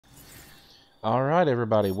Alright,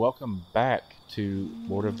 everybody, welcome back to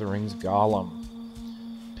Lord of the Rings Gollum.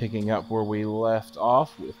 Picking up where we left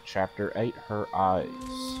off with Chapter 8, Her Eyes.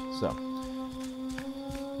 So,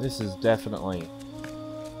 this is definitely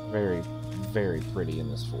very, very pretty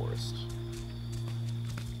in this forest.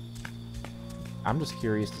 I'm just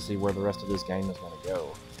curious to see where the rest of this game is going to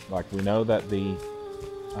go. Like, we know that the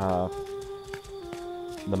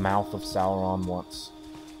mouth of Sauron wants...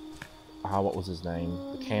 what was his name?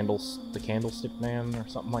 The Candlestick Man or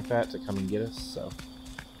something like that to come and get us, so...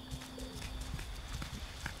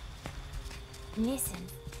 Listen.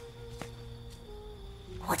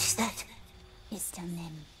 What is that? It's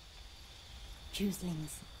them.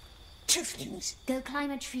 Truthlings. Truthlings? Go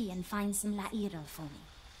climb a tree and find some LoTR for me.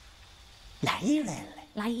 LoTR?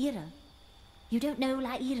 LoTR. You don't know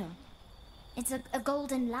LoTR? It's a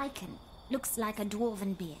golden lichen. Looks like a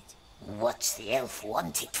dwarven beard. What's the elf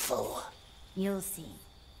want it for? You'll see.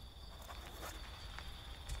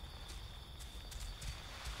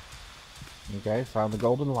 Okay, found the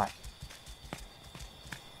golden light.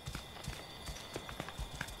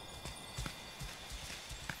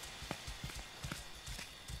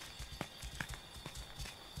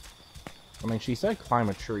 I mean, she said climb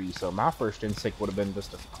a tree, so my first instinct would have been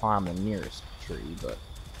just to climb the nearest tree, but...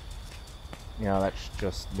 you know, that's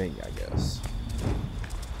just me, I guess.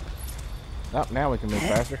 Oh, now we can move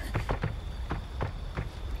faster.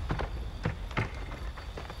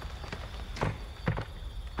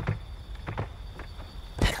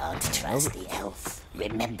 Can't trust the elf.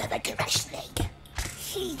 Remember the grass leg?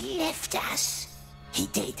 He left us. He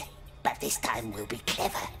did, but this time we'll be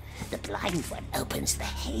clever. The blind one opens the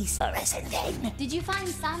haze for us and then... Did you find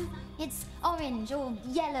some? It's orange or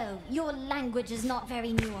yellow. Your language is not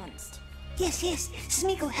very nuanced. Yes,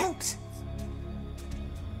 Smeagol helps.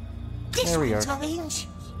 This There we one's are. orange.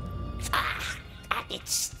 Ah, and it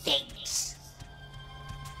stinks.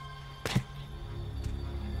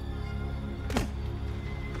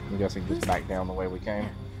 I'm guessing just back down the way we came.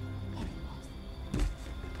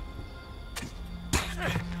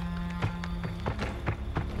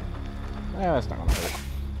 That's not gonna hurt.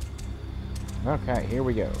 Okay, here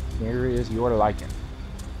we go. Here is your lichen.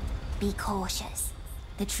 Be cautious.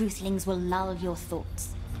 The truthlings will lull your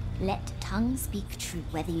thoughts. Let tongue speak true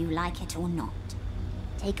whether you like it or not.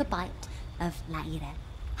 Take a bite of LoTR.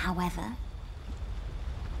 However,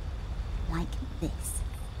 like this.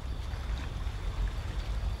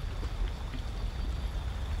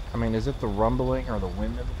 I mean, is it the rumbling or the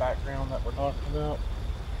wind in the background that we're talking about?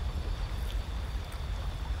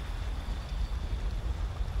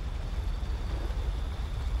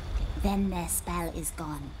 Then their spell is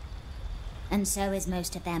gone. And so is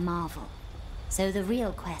most of their marvel. So the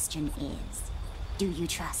real question is, do you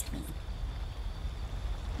trust me?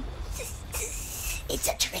 It's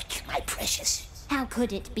a trick, my precious. How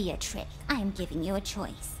could it be a trick? I am giving you a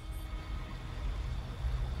choice.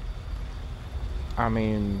 I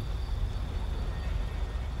mean,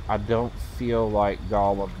 I don't feel like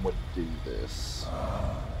Gollum would do this.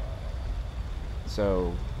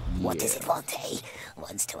 So, yeah. What does it want, eh?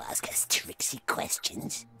 Wants to ask us tricksy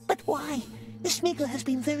questions. But why? The Smeagol has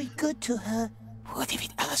been very good to her. What if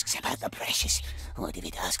it asks about the precious? What if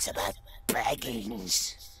it asks about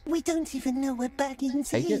Baggins? We don't even know where Baggins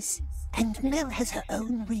Take it. is. And Mel has her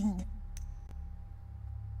own ring.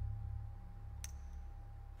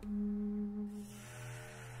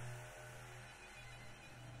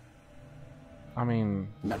 I mean,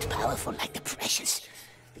 Not powerful like the precious.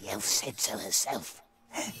 The elf said so herself.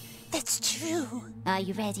 That's true. Are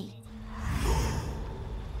you ready?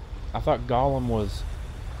 I thought Gollum was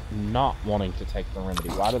not wanting to take the remedy.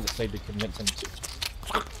 Why did it say to convince him to?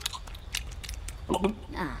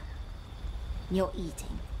 Ah, you're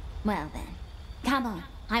eating. Well then, come on.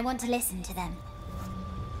 I want to listen to them.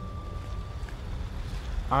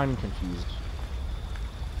 I'm confused.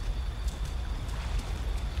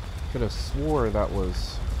 Could have swore that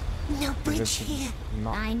was... No bridge this is here.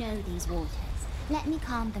 not... I know these waters. Let me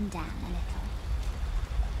calm them down a little.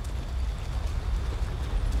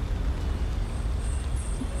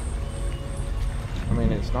 I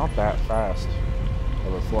mean, it's not that fast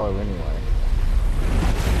of a flow anyway.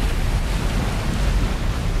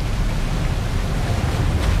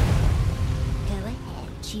 Go ahead.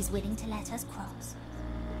 She's willing to let us cross.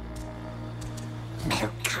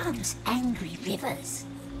 Mel calms angry rivers.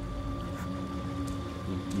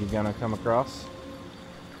 You gonna come across?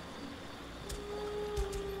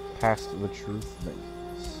 Past the truth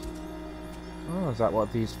things. Oh, is that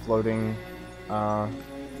what these floating,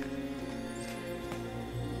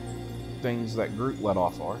 things that Groot let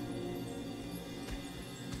off are?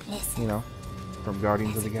 Listen. You know, from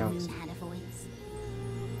Guardians of the As if the Galaxy. moon had a voice.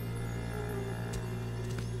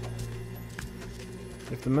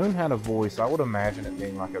 If the moon had a voice, I would imagine it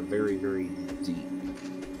being like a very, very deep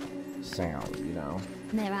sound, you know?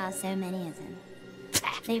 There are so many of them.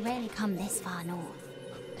 They rarely come this far north.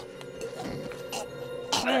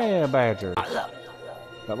 Hey, a badger.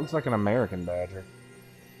 That looks like an American badger.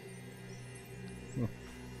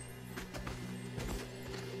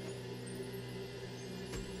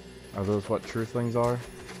 Are those what truthlings are?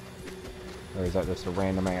 Or is that just a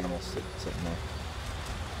random animal sitting there?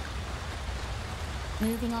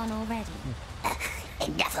 Moving on already.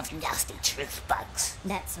 Enough of nasty truth bugs.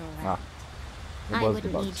 That's all Ah, right. it I was the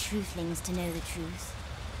wouldn't bugs. need truthlings to know the truth.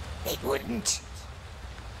 They wouldn't.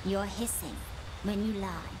 You're hissing. When you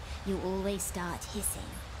lie, you always start hissing.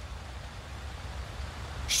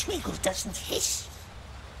 Smeagol doesn't hiss.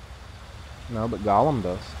 No, but Gollum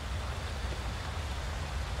does.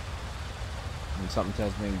 And something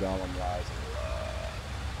tells me Gollum lies a lot.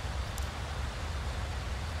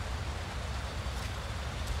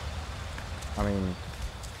 I mean,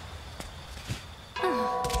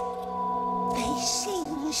 They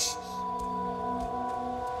sings.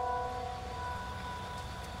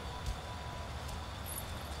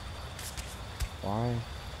 why?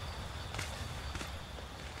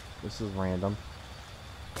 This is random.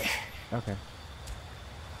 Okay.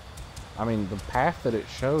 I mean, the path that it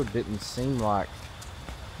showed didn't seem like...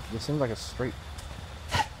 It seemed like a straight...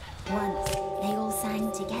 Once, they all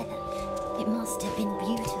sang together. It must have been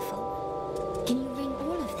beautiful. Can you ring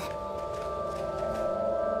all of them?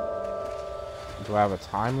 Do I have a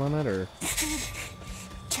time limit, or...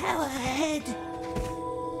 Tower ahead.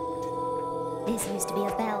 This used to be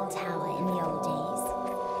a bell tower in the old days.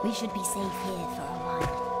 We should be safe here for a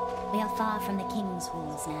while. We are far from the king's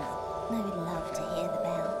halls now. I would love to hear the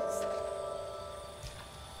bells.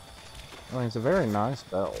 I mean, it's a very nice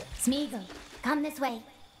bell. Smeagol, come this way.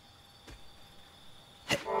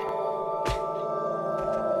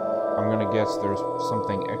 I'm gonna guess there's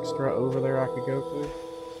something extra over there I could go to.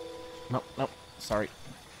 Nope, nope, sorry.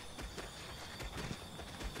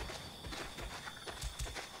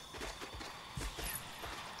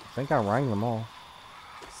 I think I rang them all.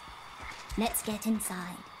 Let's get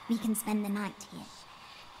inside. We can spend the night here.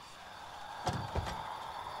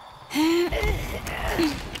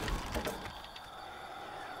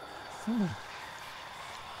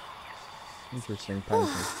 Interesting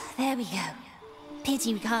painting. There we go.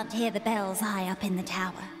 Pity we can't hear the bells high up in the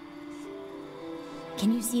tower.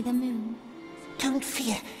 Can you see the moon? Don't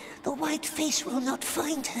fear. The white face will not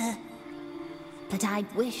find her. But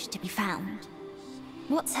I'd wish to be found.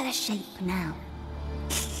 What's her shape now?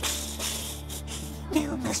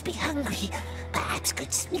 Nell must be hungry. Perhaps good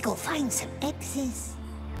Smeagol find some Orbses.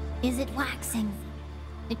 Is it waxing?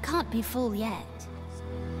 It can't be full yet.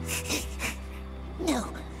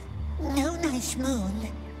 No. No nice moon.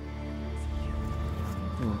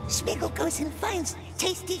 Smeagol goes and finds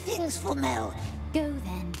tasty things for Mel. Go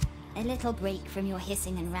then. A little break from your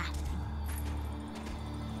hissing and rattling.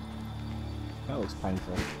 That looks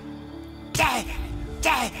painful. Dad!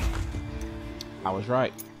 Dad! I was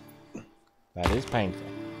right. That is painful.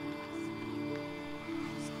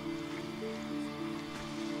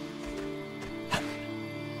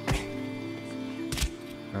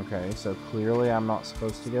 Okay, so clearly I'm not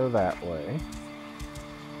supposed to go that way.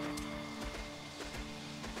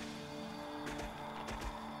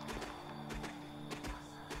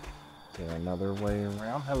 Is there another way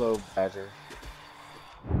around? Hello, Badger.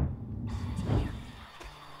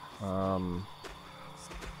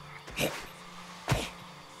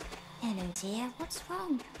 Hello, dear. What's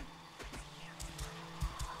wrong?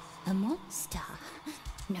 A monster?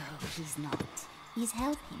 No, he's not. He's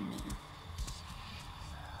helping me.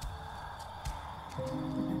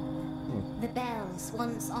 The bells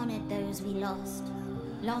once honored those we lost,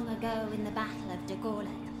 long ago in the Battle of Gollum.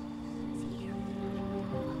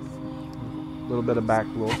 A little bit of back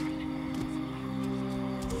look.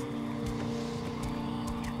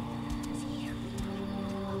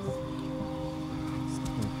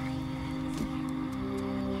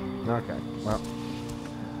 Okay, well,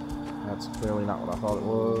 that's clearly not what I thought it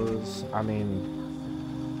was. I mean...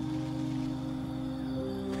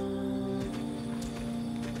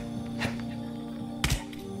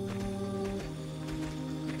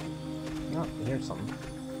 Oh, here's something.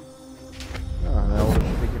 Oh, no, what did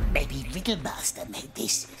you figure? Maybe Riddlemaster made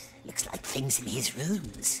this. Looks like things in his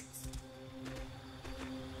rooms.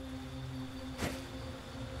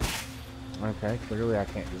 Okay, clearly I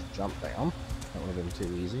can't just jump down. That would have been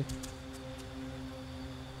too easy.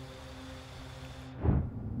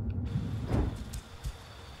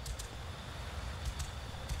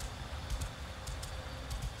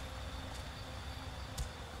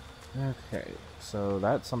 Okay, so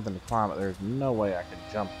that's something to climb, but there's no way I could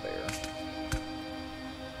jump there.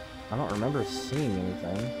 I don't remember seeing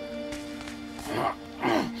anything. I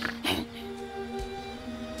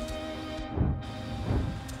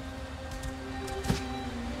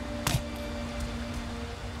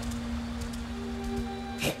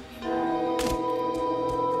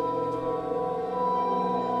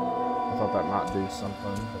thought that might do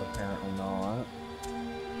something, but apparently not.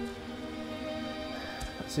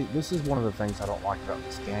 See, this is one of the things I don't like about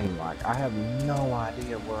this game. Like, I have no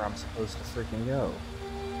idea where I'm supposed to freaking go.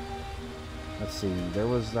 Let's see, there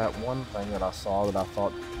was that one thing that I saw that I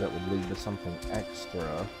thought that would lead to something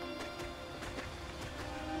extra.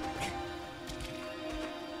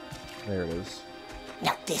 There it is.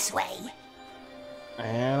 Not this way.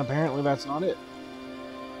 And apparently that's not it.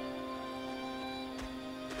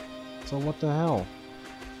 So what the hell?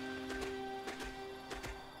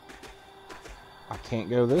 I can't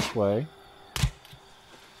go this way.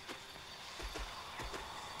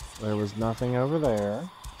 There was nothing over there.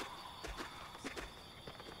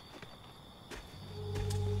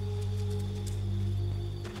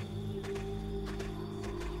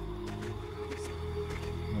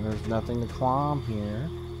 And there's nothing to climb here.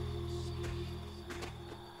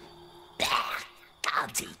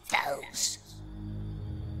 Can't eat those.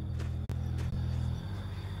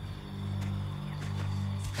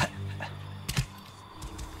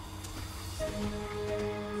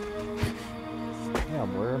 Yeah,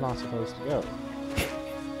 where am I supposed to go?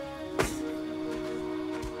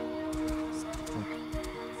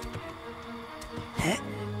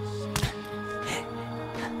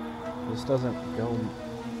 This doesn't go...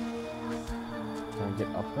 Can I get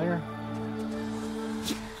up there?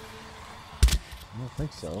 I don't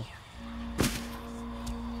think so.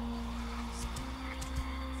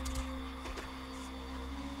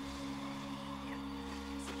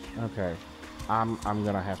 Okay. I'm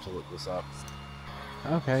gonna have to look this up.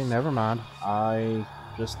 Okay, never mind. I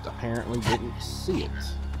just apparently didn't see it.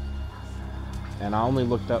 And I only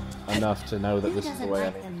looked up enough to know that Who this is the doesn't way I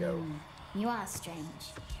like need the to go. moon? You are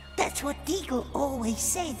strange. That's what Deagle always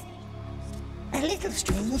said. A little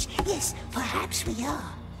strange, yes, perhaps we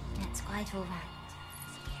are. That's quite all right.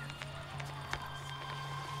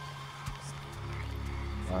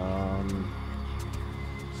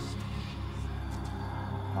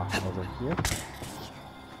 Over here.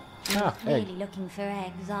 You're Ah, not egg. really looking for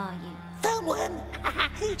eggs, are you? Found one.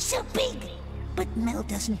 So big. But Mel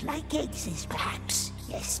doesn't like eggs, perhaps.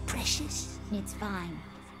 Yes, precious. It's fine.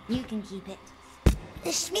 You can keep it. The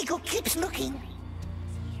Smeagol keeps looking.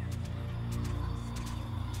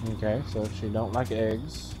 Okay, so she don't like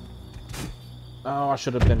eggs. Oh, I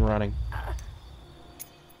should have been running.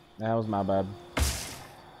 That was my bad.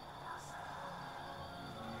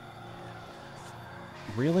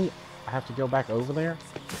 Really? I have to go back over there?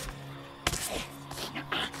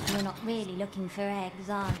 You're not really looking for eggs,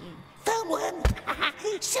 are you? Found one.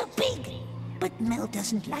 So big. But Mel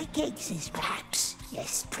doesn't like eggs, perhaps.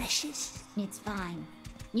 Yes, precious. It's fine.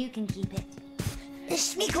 You can keep it. The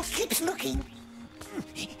Smeagol keeps looking.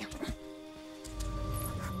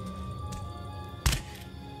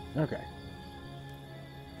 Okay.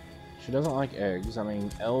 She doesn't like eggs. I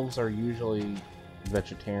mean, elves are usually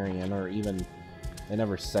vegetarian, or even... They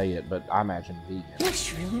never say it, but I imagine vegan.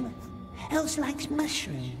 Mushroom? Elves likes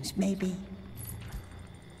mushrooms, maybe.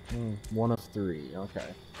 One of three,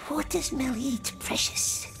 okay. What does Mel eat,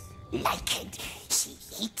 precious? Like it. She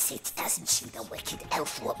eats it, doesn't she, the wicked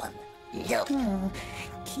elf woman? Look.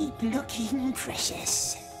 Keep looking,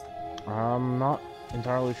 precious. I'm not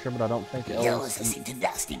entirely sure, but I don't think elves... Lures us into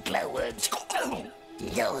nasty glowworms.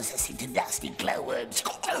 Lures us into nasty glowworms.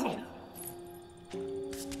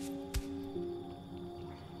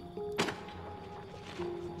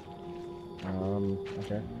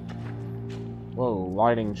 Okay. Whoa,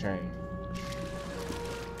 lighting change.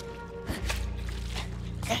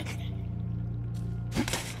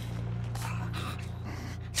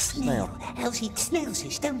 Snail. Elves eat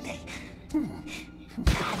snails, don't they?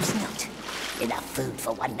 Perhaps not. Enough food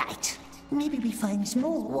for one night. Maybe we find some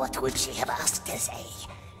more. What would she have asked us,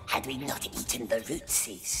 had we not eaten the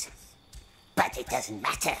rootses? But it doesn't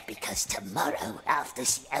matter, because tomorrow, after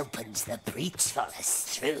she opens the breach for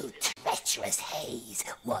us through treacherous haze,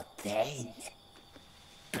 what then?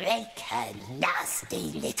 Break her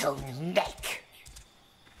nasty little neck.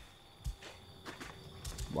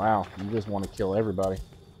 Wow, you just want to kill everybody.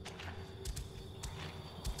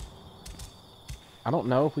 I don't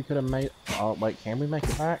know if we could have made... Oh, wait, can we make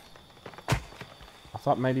it back? I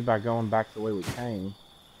thought maybe by going back the way we came.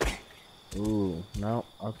 Ooh, no.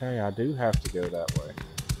 Okay, I do have to go that way.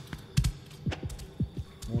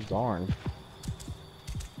 Oh, darn. I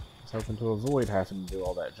was hoping to avoid having to do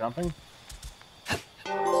all that jumping.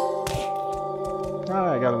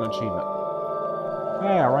 Ah, I got an achievement.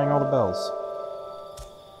 Hey, I rang all the bells.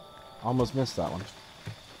 Almost missed that one.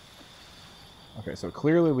 Okay, so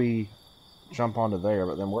clearly we jump onto there,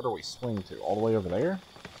 but then where do we swing to? All the way over there?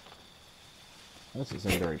 This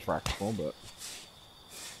isn't very practical, but...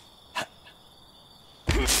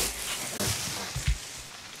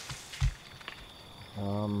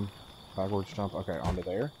 backwards jump. Okay, onto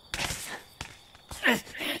there.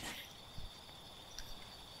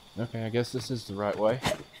 Okay, I guess this is the right way.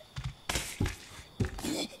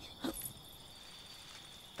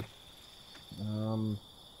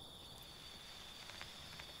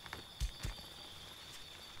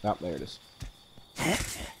 Oh, there it is.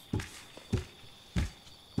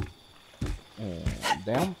 And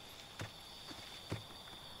down.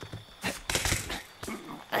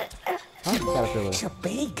 Oh, caterpillar. So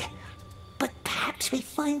big. But perhaps we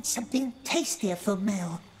find something tastier for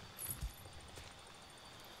Mel.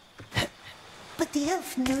 But the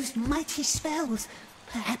elf knows mighty spells.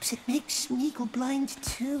 Perhaps it makes Smeagol blind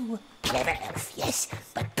too. Clever elf, yes,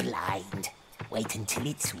 but blind. Wait until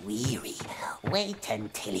it's weary. Wait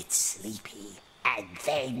until it's sleepy. And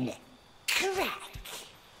then crack.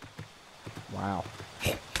 Wow.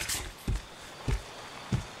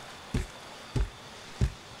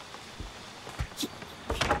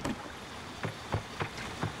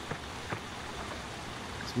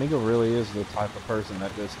 Smeagol really is the type of person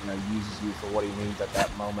that just, uses you for what he needs at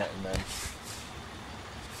that moment and then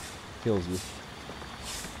kills you.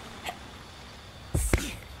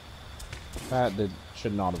 That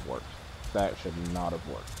should not have worked. That should not have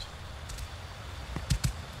worked.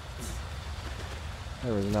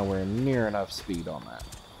 There was nowhere near enough speed on that.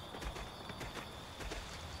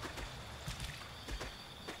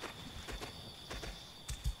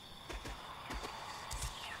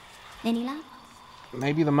 Any luck?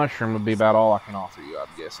 Maybe the mushroom would be about all I can offer you, I'm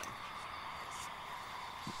guessing.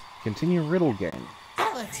 Continue riddle game.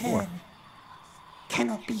 Our turn.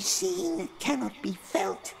 Cannot be seen, cannot be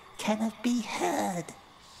felt, cannot be heard.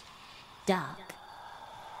 Dark.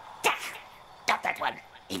 Got that one.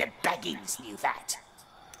 Even Baggins knew that.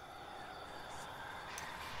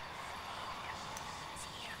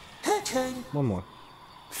 Her turn. One more.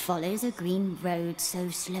 Follows a green road so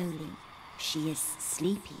slowly. She is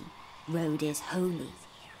sleepy. Road is holy.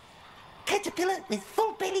 Caterpillar with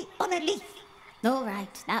full belly on a leaf. All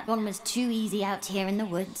right, that one was too easy out here in the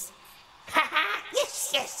woods. Ha ha! Yes,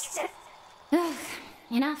 yes. Ugh,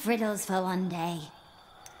 enough riddles for one day.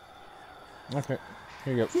 Okay,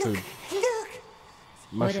 here you go, food. Look.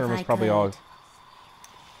 Mushroom if is I probably could? all...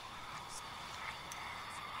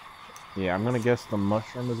 Yeah, I'm gonna guess the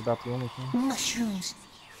mushroom is about the only thing. Mushrooms.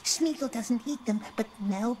 Smeagol doesn't eat them, but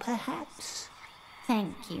Mel perhaps.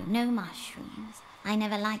 Thank you, no mushrooms. I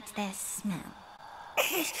never liked their smell.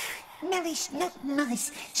 Melly's not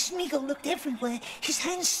nice. Smeagol looked everywhere. His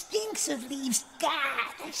hand stinks of leaves.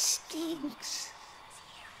 God, stinks.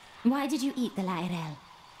 Why did you eat the Lyrel?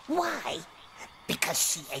 Why? Because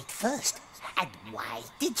she ate first. And why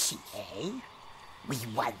did she, eh? We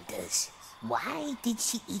wonders. Why did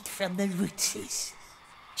she eat from the rootses?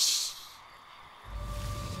 Shh.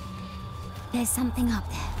 There's something up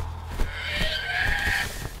there.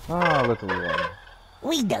 Ah, little one.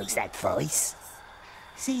 We knows that voice.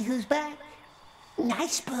 See who's back?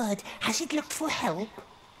 Nice bird. Has it looked for help?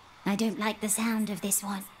 I don't like the sound of this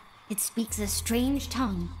one. It speaks a strange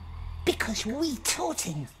tongue. Because we taught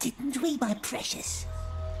him, didn't we, my precious?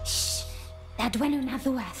 Shh! Dadwenu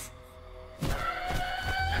Nathuath.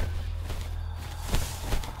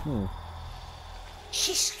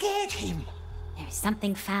 She scared him. There is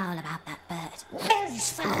something foul about that bird.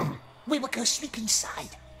 Mary's foul. We will go sleep inside.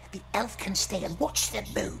 The elf can stay and watch the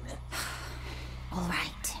moon. All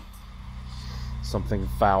right. Something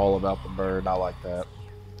foul about the bird. I like that.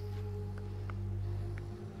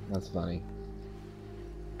 That's funny.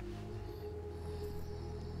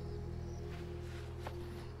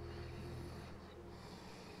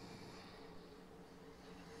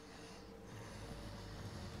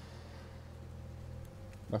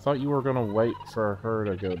 I thought you were gonna wait for her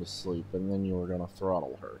to go to sleep and then you were gonna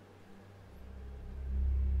throttle her.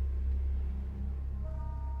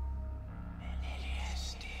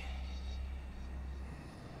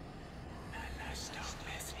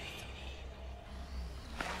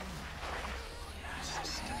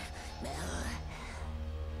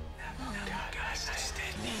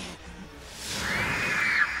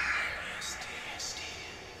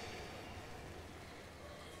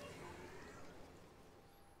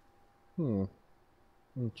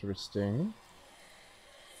 Interesting.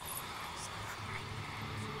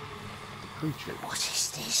 creature. What is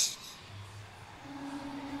this?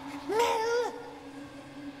 Mel!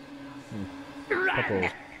 Couple.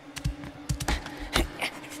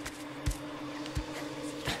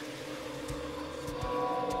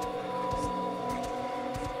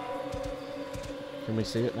 Can we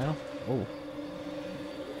see it now? Oh.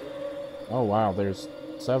 Oh wow, there's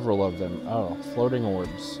several of them. Oh, floating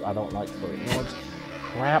orbs. I don't like floating orbs.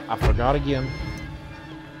 Crap, I forgot again.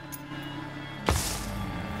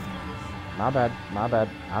 My bad, my bad.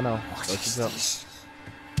 I know. What Supposed is to jump. this?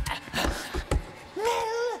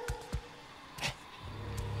 Mel!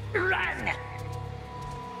 Run!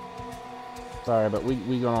 Sorry, but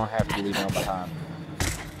we gonna have to leave them behind.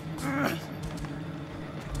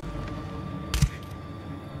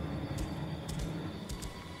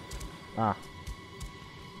 Ah.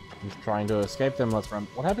 He's trying to escape them. Let's run.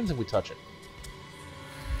 What happens if we touch it?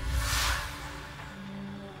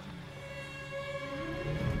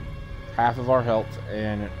 Half of our health,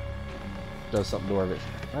 and it does something to our vision.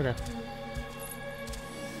 Okay.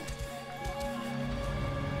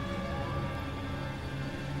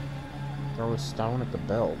 Throw a stone at the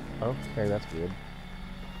bell. Okay, that's weird.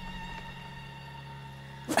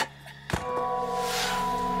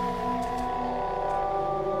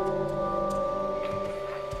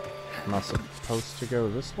 Am I supposed to go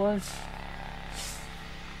this way?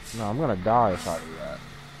 No, I'm gonna die if I do that.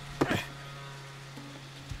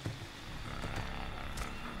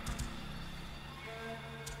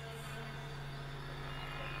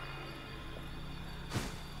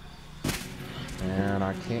 And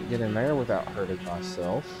I can't get in there without hurting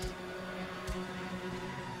myself.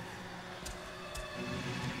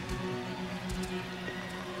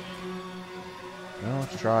 Well,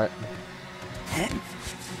 let's try it.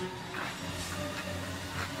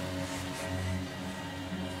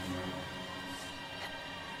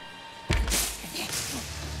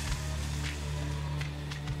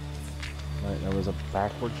 Wait, there was a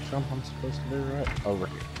backwards jump I'm supposed to do, right? Over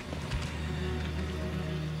here.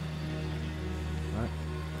 Right.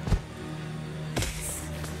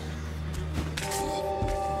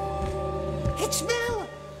 It's Mel!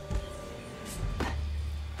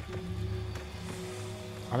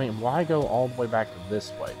 I mean, why go all the way back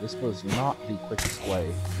this way? This was not the quickest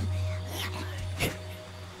way.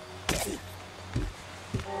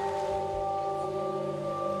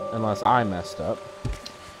 Unless I messed up.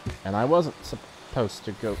 And I wasn't supposed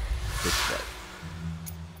to go this way.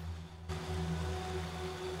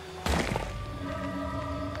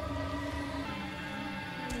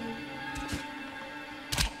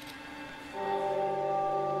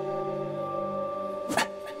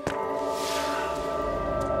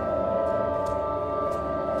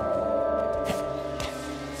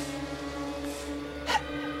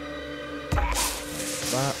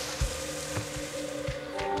 That.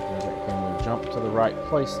 Can we jump to the right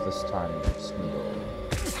place this time, Smeagol?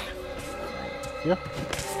 Yeah.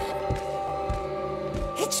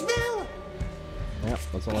 It's Mel! Yep,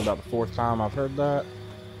 that's only about the 4th time I've heard that.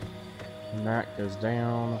 And that goes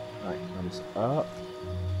down. That comes up.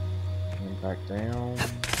 And back down.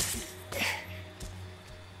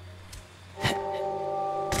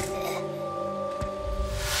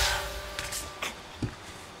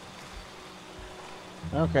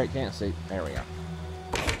 Okay, can't see. There we go.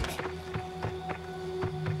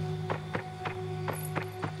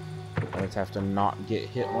 I just have to not get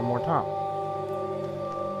hit one more time.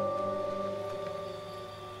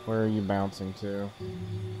 Where are you bouncing to?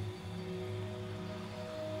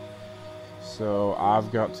 So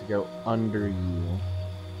I've got to go under you.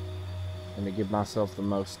 And to give myself the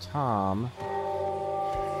most time.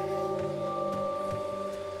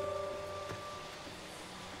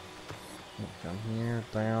 Come here,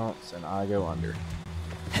 bounce, and I go under.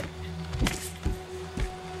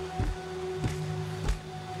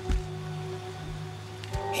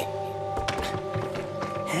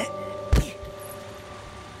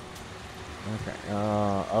 Okay,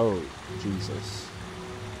 oh, Jesus.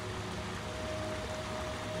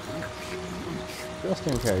 Just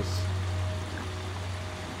in case.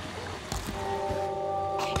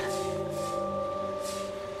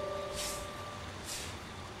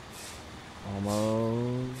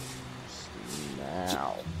 Almost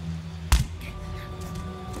now.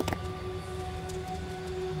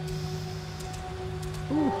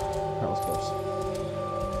 Whew, that was close.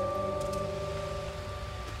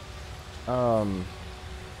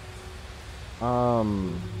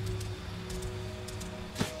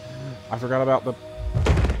 I forgot about the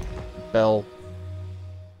bell.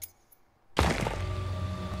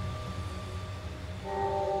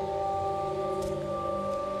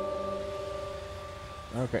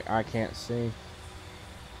 Okay, I can't see.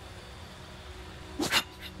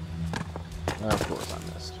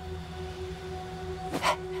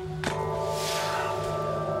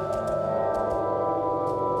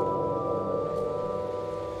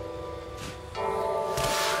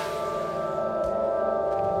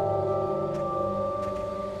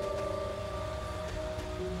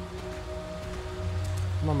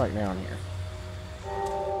 back down here.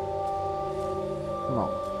 Come on.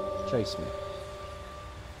 Chase me.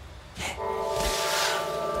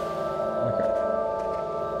 Okay.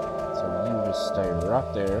 So you just stay right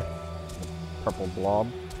there. Purple blob.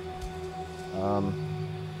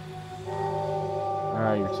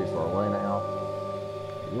 Ah, you're too far away now.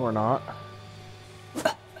 You are not.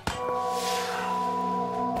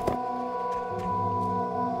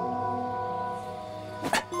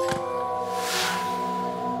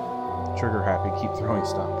 Trigger happy, keep throwing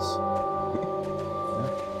stunts. Yeah.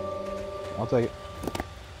 I'll take it.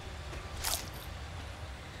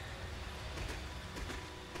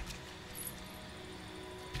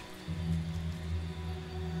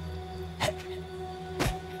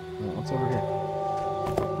 What's over here?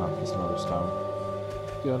 Oh, just another stone.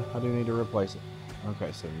 Good, I do need to replace it.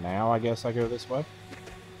 Okay, so now I guess I go this way.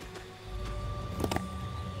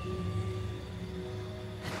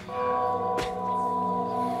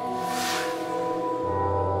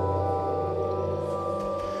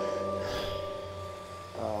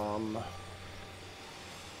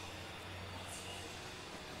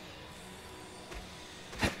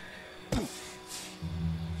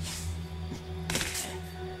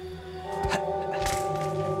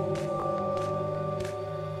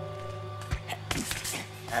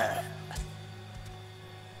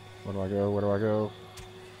 Where do I go? Where do I go?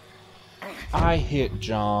 I hit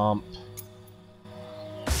jump.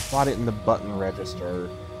 Why didn't the button register?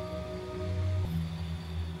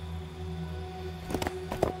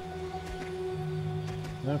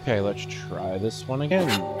 Okay, let's try this one again.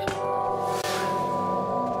 Wait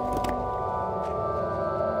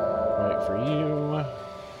for you.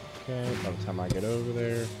 Okay, by the time I get over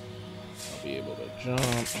there, I'll be able to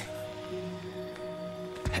jump.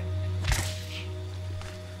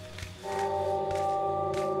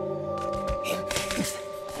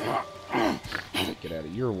 Get out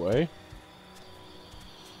of your way.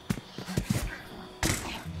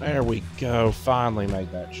 There we go. Finally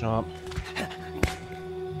made that jump.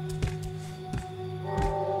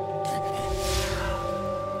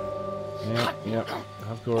 Yep,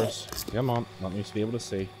 of course. Come on, let me be able to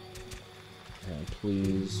see. And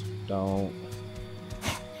please don't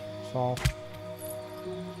fall.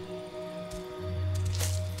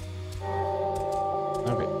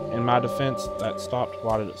 Okay, in my defense, that stopped.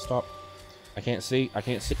 Why did it stop? I can't see. I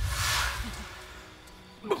can't see.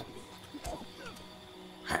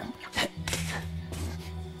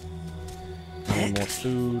 Need more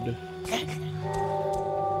food.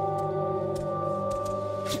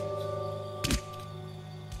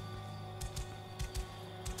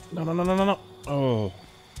 No, no, no, no, no, no. Oh.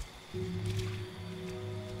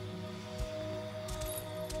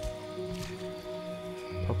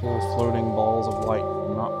 Purple floating balls of light.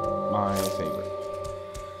 Not my favorite.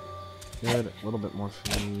 Good. A little bit more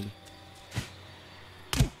food.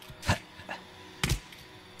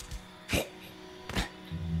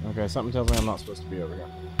 Okay, something tells me I'm not supposed to be over here.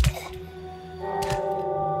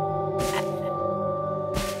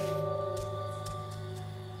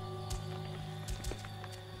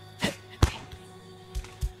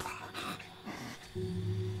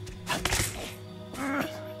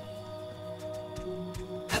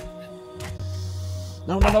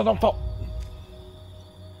 No, no, no, don't fall.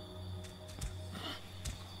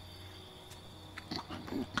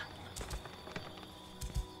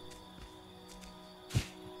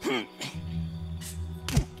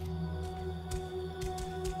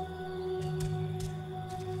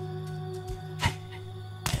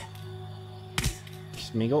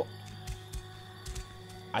 Smeagol.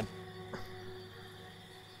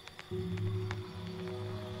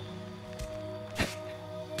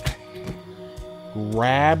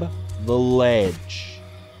 Grab the ledge.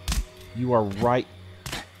 You are right.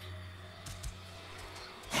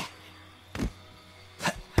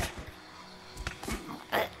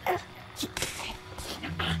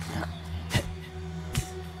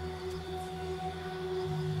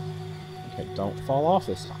 Okay, don't fall off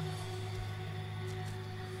this time.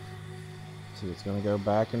 See, it's gonna go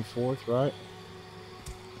back and forth, right?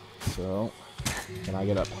 So, can I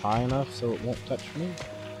get up high enough so it won't touch me?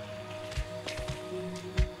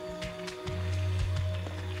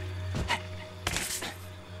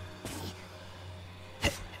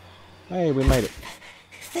 Hey, we made it.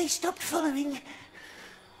 They stopped following.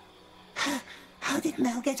 How did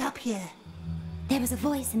Mel get up here? There was a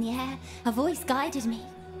voice in the air. A voice guided me.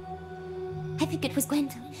 I think it was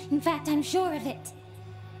Gwendol. In fact, I'm sure of it.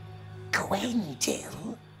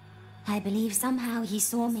 Gwendol? I believe somehow he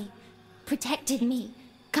saw me, protected me.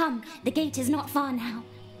 Come, the gate is not far now.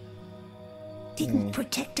 Didn't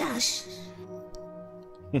protect us.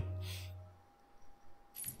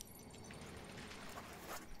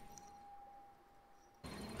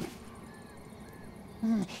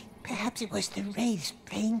 Perhaps it was the Wraiths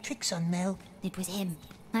playing tricks on Mel. It was him.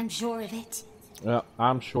 I'm sure of it. Well,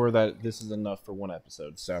 I'm sure that this is enough for one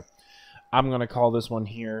episode, so I'm going to call this one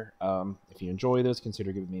here. If you enjoy this,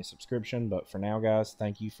 consider giving me a subscription. But for now, guys,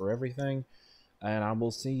 thank you for everything, and I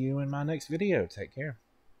will see you in my next video. Take care.